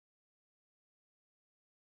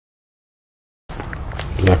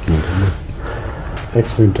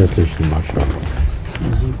Excellent translation, mashallah.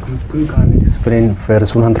 Explain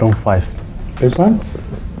verse 105. This one?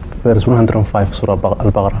 Verse 105 Surah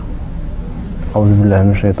Al-Baqarah. أعوذ بالله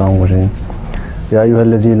من الشيطان الرجيم. يا أيها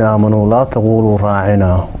الذين آمنوا لا تقولوا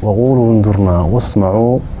راعنا وقولوا انظرنا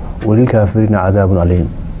واسمعوا وللكافرين عذاب أليم.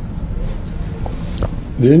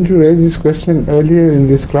 Didn't you raise this question earlier in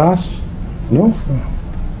this class? No?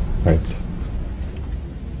 Right.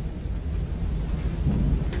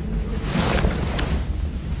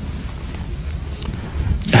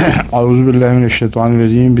 أعوذ بالله من الشيطان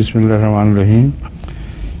الرجيم بسم الله الرحمن الرحيم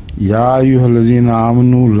يا أيها الذين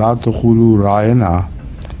آمنوا لا تقولوا راعنا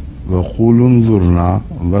وقولوا انظرنا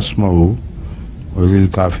واسمعوا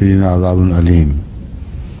وللكافرين عذاب أليم.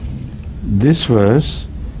 This verse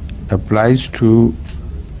applies to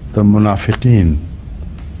the munafiqeen.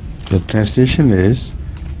 The translation is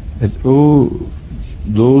that, O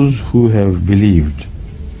those who have believed,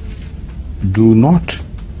 do not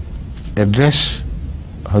address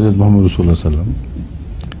Hazrat Muhammad Rasulullah sallam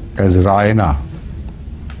as Raina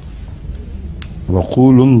wa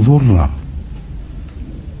qulu unzurna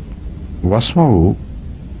wasma'u,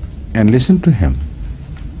 and listen to him.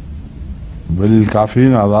 Walil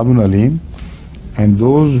kafirin adhabun alim, and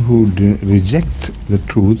those who reject the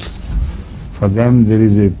truth, for them there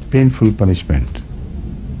is a painful punishment.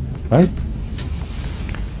 Right?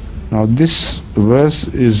 Now this verse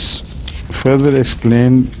is further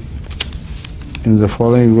explained in the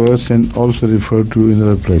following verse and also referred to in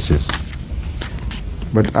other places.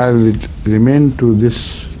 But I will remain to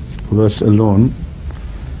this verse alone.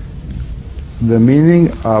 The meaning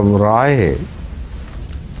of Ra'i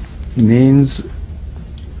means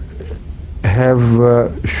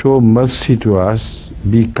show mercy to us,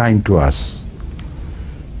 be kind to us.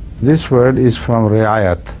 This word is from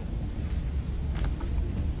Ri'ayat.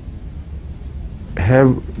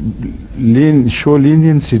 Show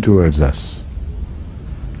leniency towards us.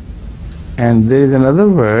 And there is another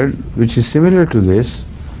word which is similar to this,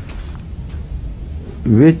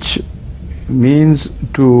 which means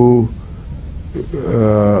to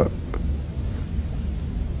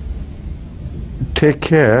take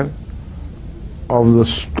care of the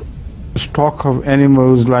stock of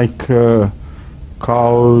animals like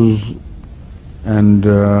cows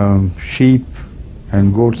and sheep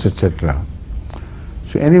and goats, etc.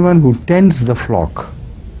 So anyone who tends the flock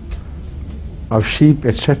of sheep,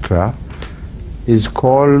 etc., is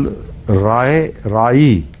called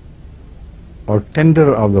Ra'i, or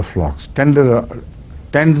tender of the flocks, tends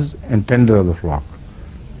and tender of the flock.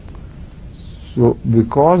 So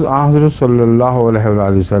because Hazrat sallallahu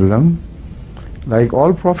alaihi wasallam, like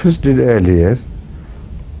all prophets did earlier,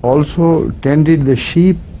 also tended the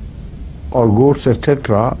sheep or goats,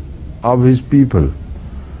 etc., of his people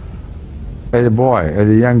as a boy, as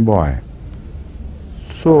a young boy.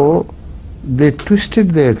 So they twisted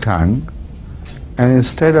their tongue, and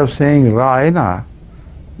instead of saying Raina,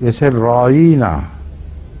 they said Raina.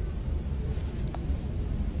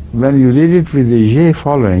 When you read it with the ya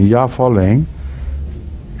following,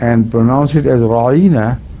 and pronounce it as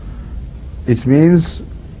Raina, it means,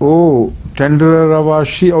 oh, tenderer of our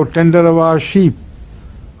sheep, or tender of our sheep,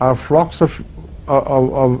 our flocks of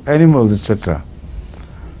animals, etc.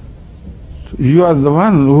 So you are the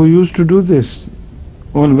one who used to do this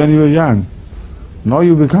when you were young. Now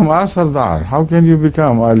you become our Sardar. How can you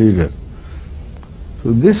become our leader?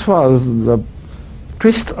 So this was the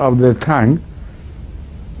twist of their tongue,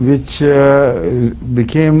 which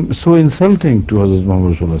became so insulting to Hazrat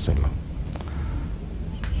Muhammad Rasulullah.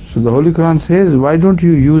 So the Holy Quran says, why don't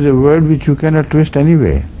you use a word which you cannot twist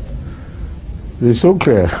anyway? It is so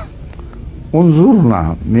clear.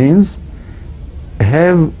 Unzurna means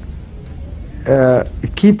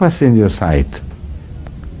keep us in your sight,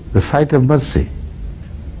 the sight of mercy.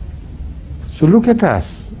 So look at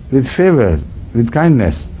us with favor, with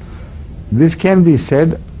kindness. This can be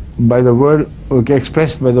said by the word,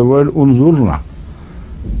 expressed by the word unzurna.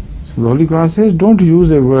 So the Holy Quran says, don't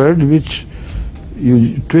use a word which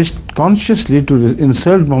you twist consciously to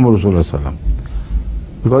insult Muhammad Rasulullah.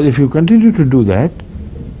 Because if you continue to do that,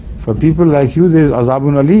 for people like you there is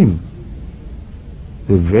azabun alim.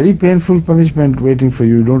 There is very painful punishment waiting for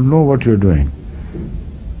you. You don't know what you're doing.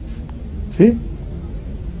 See?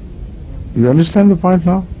 You understand the point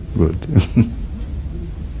now? Good.